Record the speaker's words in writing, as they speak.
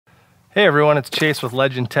Hey everyone, it's Chase with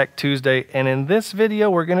Legend Tech Tuesday, and in this video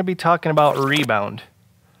we're going to be talking about Rebound.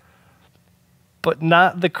 But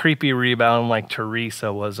not the creepy Rebound like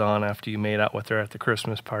Teresa was on after you made out with her at the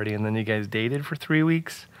Christmas party and then you guys dated for 3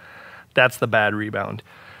 weeks. That's the bad Rebound.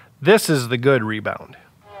 This is the good Rebound.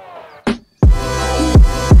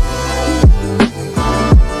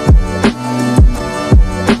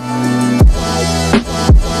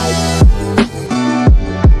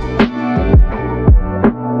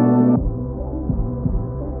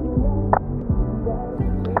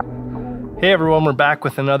 Hey everyone, we're back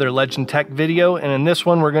with another Legend Tech video, and in this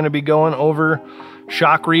one we're going to be going over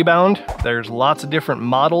shock rebound. There's lots of different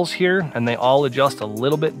models here and they all adjust a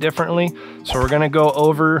little bit differently. So we're going to go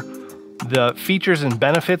over the features and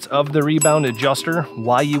benefits of the rebound adjuster,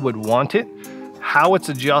 why you would want it, how it's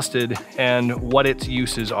adjusted, and what its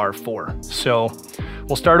uses are for. So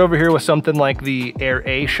we'll start over here with something like the Air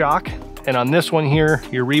A shock, and on this one here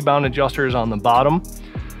your rebound adjuster is on the bottom.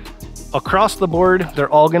 Across the board, they're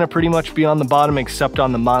all gonna pretty much be on the bottom except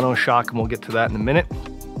on the mono shock, and we'll get to that in a minute.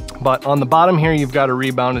 But on the bottom here, you've got a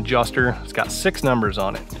rebound adjuster. It's got 6 numbers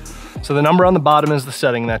on it. So the number on the bottom is the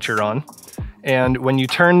setting that you're on. And when you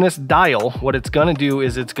turn this dial, what it's gonna do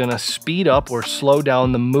is it's gonna speed up or slow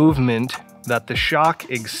down the movement that the shock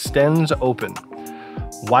extends open.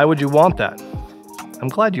 Why would you want that? I'm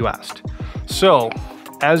glad you asked. So,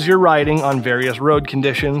 as you're riding on various road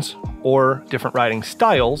conditions or different riding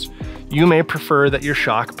styles, you may prefer that your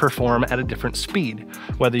shock perform at a different speed.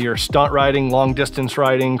 Whether you're stunt riding, long distance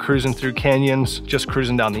riding, cruising through canyons, just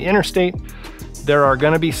cruising down the interstate, there are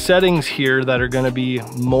gonna be settings here that are gonna be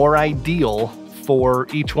more ideal for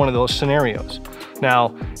each one of those scenarios.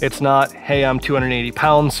 Now, it's not, hey, I'm 280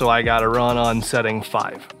 pounds, so I gotta run on setting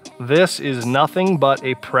 5. This is nothing but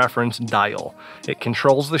a preference dial. It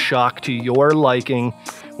controls the shock to your liking.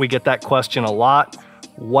 We get that question a lot.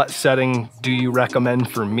 What setting do you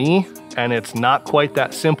recommend for me? And it's not quite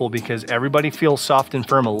that simple because everybody feels soft and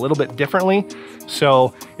firm a little bit differently.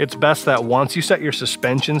 So it's best that once you set your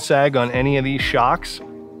suspension sag on any of these shocks,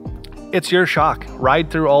 it's your shock.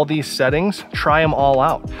 Ride through all these settings, try them all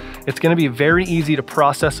out. It's gonna be very easy to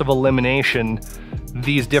process of elimination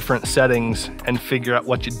these different settings and figure out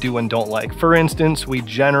what you do and don't like. For instance, we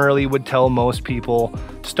generally would tell most people,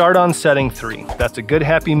 start on setting 3. That's a good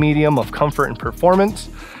happy medium of comfort and performance.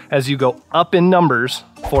 As you go up in numbers,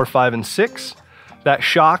 4, 5, and 6, that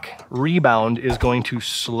shock rebound is going to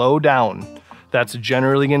slow down. That's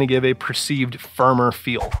generally gonna give a perceived firmer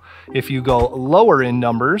feel. If you go lower in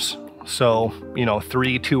numbers, so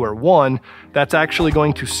 3, 2, or 1, that's actually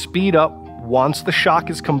going to speed up once the shock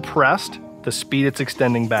is compressed, the speed it's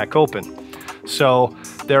extending back open. So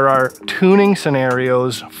there are tuning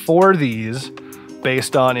scenarios for these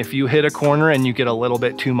based on if you hit a corner and you get a little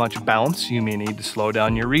bit too much bounce, you may need to slow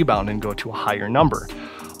down your rebound and go to a higher number.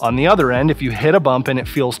 On the other end, if you hit a bump and it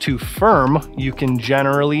feels too firm, you can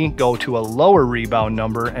generally go to a lower rebound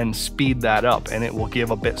number and speed that up, and it will give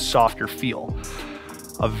a bit softer feel.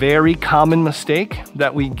 A very common mistake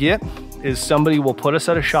that we get is somebody will put a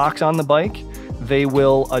set of shocks on the bike. They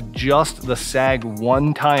will adjust the sag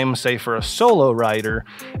one time, say for a solo rider,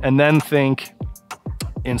 and then think,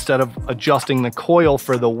 instead of adjusting the coil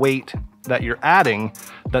for the weight that you're adding,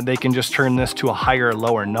 that they can just turn this to a higher or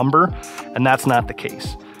lower number, and that's not the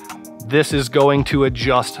case. This is going to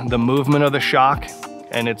adjust the movement of the shock,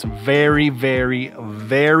 and it's very, very,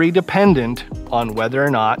 very dependent on whether or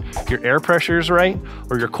not your air pressure is right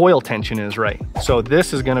or your coil tension is right. So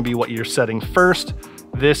this is gonna be what you're setting first.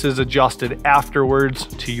 This is adjusted afterwards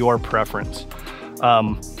to your preference.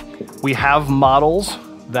 We have models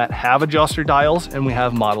that have adjuster dials and we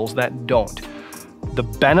have models that don't. The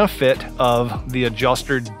benefit of the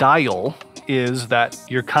adjuster dial is that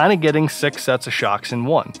you're kind of getting 6 sets of shocks in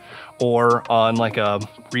one. Or on like a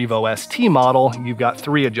Revo ST model, you've got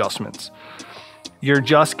 3 adjustments. You're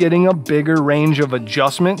just getting a bigger range of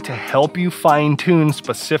adjustment to help you fine tune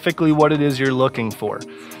specifically what it is you're looking for.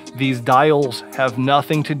 These dials have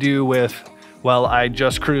nothing to do with, well, I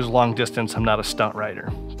just cruise long distance, I'm not a stunt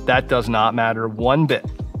rider. That does not matter one bit.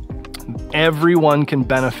 Everyone can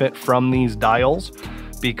benefit from these dials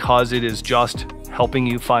because it is just helping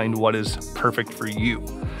you find what is perfect for you.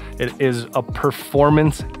 It is a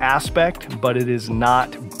performance aspect, but it is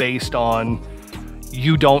not based on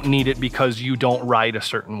you don't need it because you don't ride a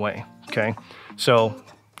certain way, okay? So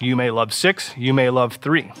you may love 6, you may love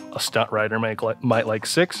 3. A stunt rider might like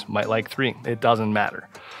 6, might like 3. It doesn't matter.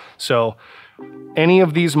 So any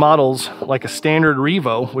of these models, like a standard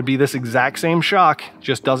Revo, would be this exact same shock,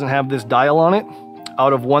 just doesn't have this dial on it.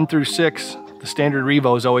 Out of 1 through 6, the standard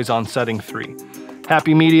Revo is always on setting 3.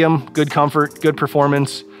 Happy medium, good comfort, good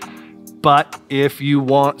performance. But if you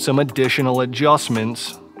want some additional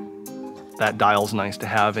adjustments, that dial's nice to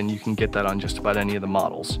have, and you can get that on just about any of the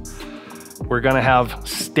models. We're gonna have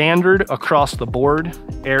standard across the board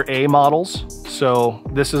Air A models. So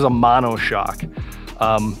this is a mono shock.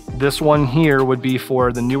 This one here would be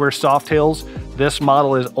for the newer Softails. This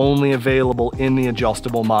model is only available in the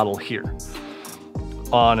adjustable model here.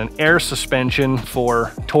 On an air suspension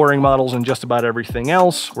for touring models and just about everything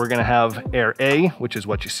else, we're gonna have Air A, which is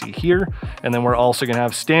what you see here. And then we're also gonna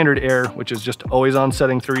have standard air, which is just always on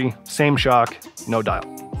setting 3, same shock, no dial.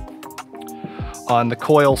 On the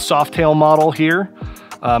coil Softail model here,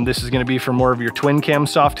 this is gonna be for more of your twin cam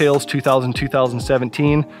Softails, 2000,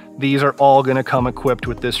 2017. These are all gonna come equipped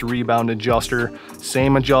with this rebound adjuster.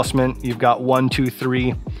 Same adjustment, you've got 1, 2,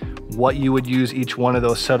 3. What you would use each one of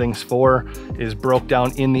those settings for is broke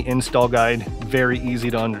down in the install guide, very easy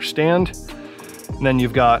to understand. And then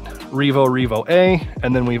you've got Revo A,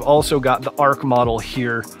 and then we've also got the ARC model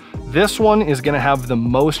here. This one is gonna have the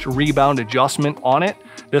most rebound adjustment on it.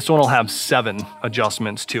 This one will have 7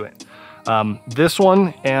 adjustments to it. This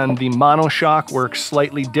one and the monoshock work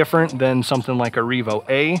slightly different than something like a Revo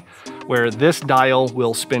A, where this dial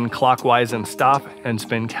will spin clockwise and stop and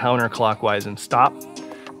spin counterclockwise and stop.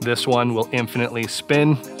 This one will infinitely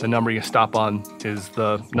spin. The number you stop on is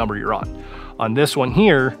the number you're on. On this one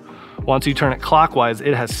here, once you turn it clockwise,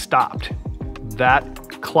 it has stopped. That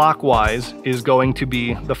clockwise is going to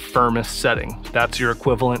be the firmest setting. That's your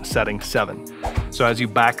equivalent setting 7. So as you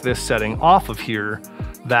back this setting off of here,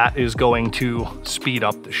 that is going to speed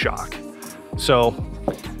up the shock. So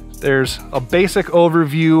there's a basic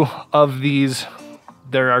overview of these.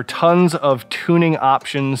 There are tons of tuning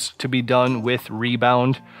options to be done with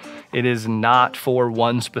Rebound. It is not for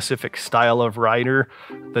one specific style of rider.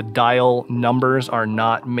 The dial numbers are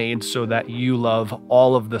not made so that you love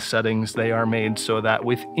all of the settings. They are made so that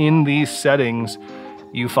within these settings,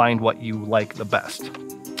 you find what you like the best.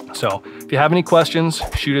 So if you have any questions,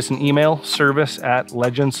 shoot us an email,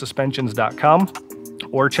 service@legendsuspensions.com,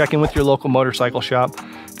 or check in with your local motorcycle shop.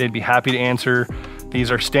 They'd be happy to answer. These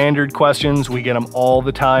are standard questions. We get them all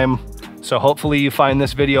the time. So hopefully you find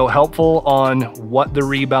this video helpful on what the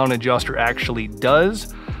rebound adjuster actually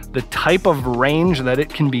does, the type of range that it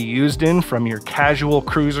can be used in, from your casual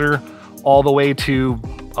cruiser all the way to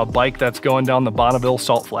a bike that's going down the Bonneville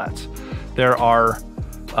Salt Flats. There are,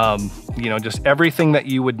 just everything that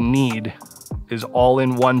you would need is all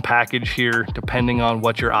in one package here, depending on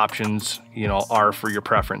what your options, are for your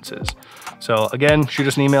preferences. So again, shoot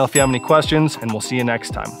us an email if you have any questions, and we'll see you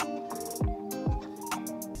next time.